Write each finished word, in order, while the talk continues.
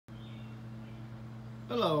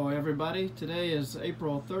Hello everybody, today is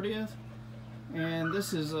April 30th and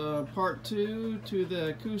this is part 2 to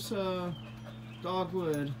the Kousa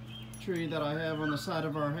Dogwood tree that I have on the side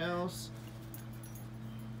of our house.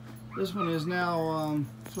 This one is now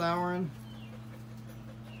flowering,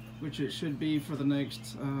 which it should be for the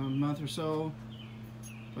next month or so,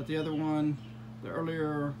 but the other one, the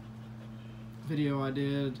earlier video I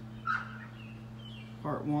did,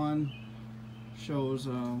 part 1, shows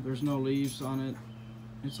there's no leaves on it.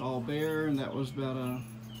 It's all bare, and that was about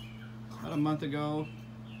a month ago.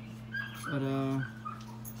 But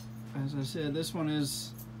as I said, this one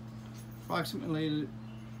is approximately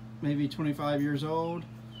maybe 25 years old,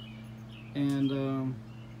 and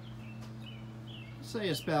say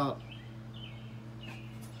it's about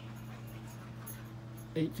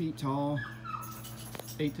 8 feet tall,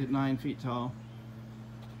 8 to 9 feet tall.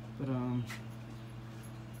 But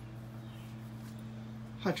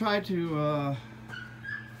I tried to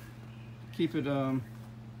keep it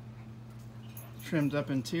trimmed up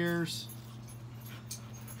in tiers.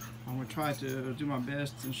 I'm going to try to do my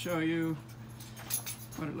best and show you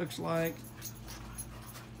what it looks like.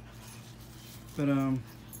 But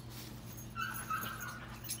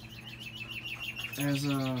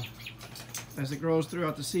as it grows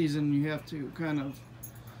throughout the season, you have to kind of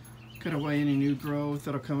cut away any new growth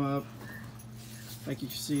that'll come up. Like you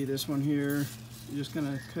can see this one here, you're just going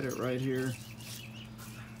to cut it right here.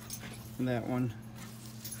 And that one,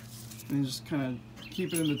 and just kind of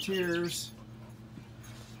keep it in the tiers.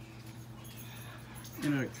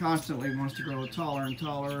 You know, it constantly wants to grow taller and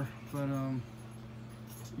taller, but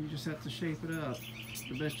you just have to shape it up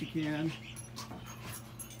the best you can,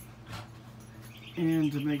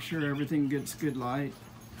 and to make sure everything gets good light.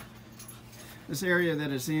 This area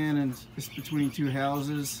that it's in, and it's between two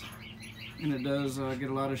houses, and it does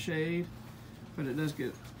get a lot of shade, but it does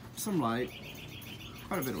get some light.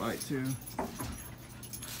 Quite a bit of light too.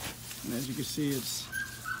 And as you can see, it's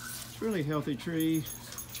a really healthy tree.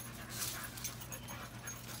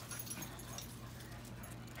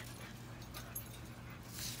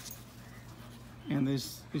 And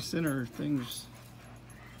these center things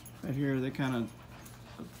right here, they kind of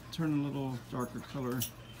turn a little darker color.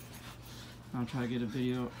 I'll try to get a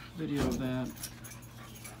video of that.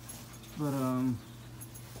 But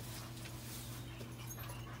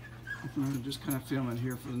I'm going to just kind of film it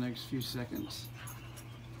here for the next few seconds.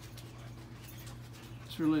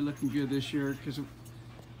 It's really looking good this year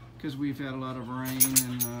because we've had a lot of rain,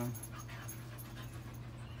 and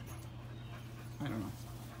I don't know,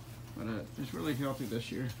 but it's really healthy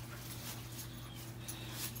this year.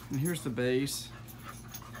 And here's the base.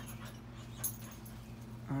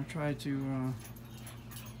 I'll try to,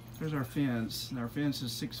 there's our fence, and our fence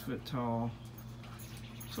is 6 foot tall,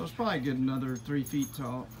 so it's probably good another 3 feet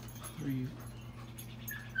tall.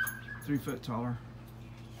 3 foot taller.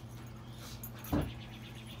 And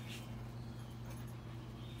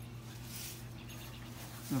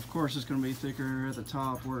of course, it's going to be thicker at the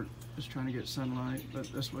top where it's trying to get sunlight,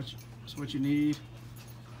 but that's what you need.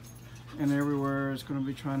 And everywhere it's going to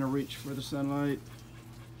be trying to reach for the sunlight.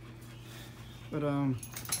 But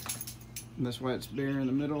that's why it's bare in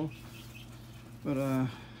the middle. But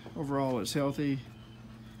overall, it's healthy.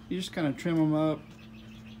 You just kind of trim them up.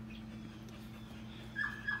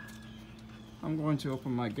 I'm going to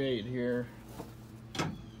open my gate here,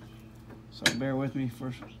 so bear with me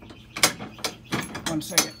for 1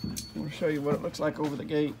 second. We'll show you what it looks like over the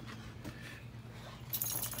gate.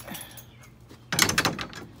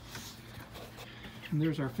 And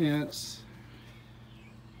there's our fence,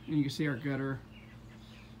 and you can see our gutter,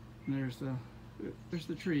 and there's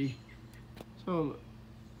the tree. So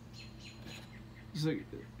it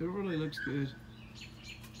really looks good,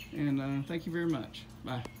 and thank you very much.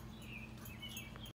 Bye.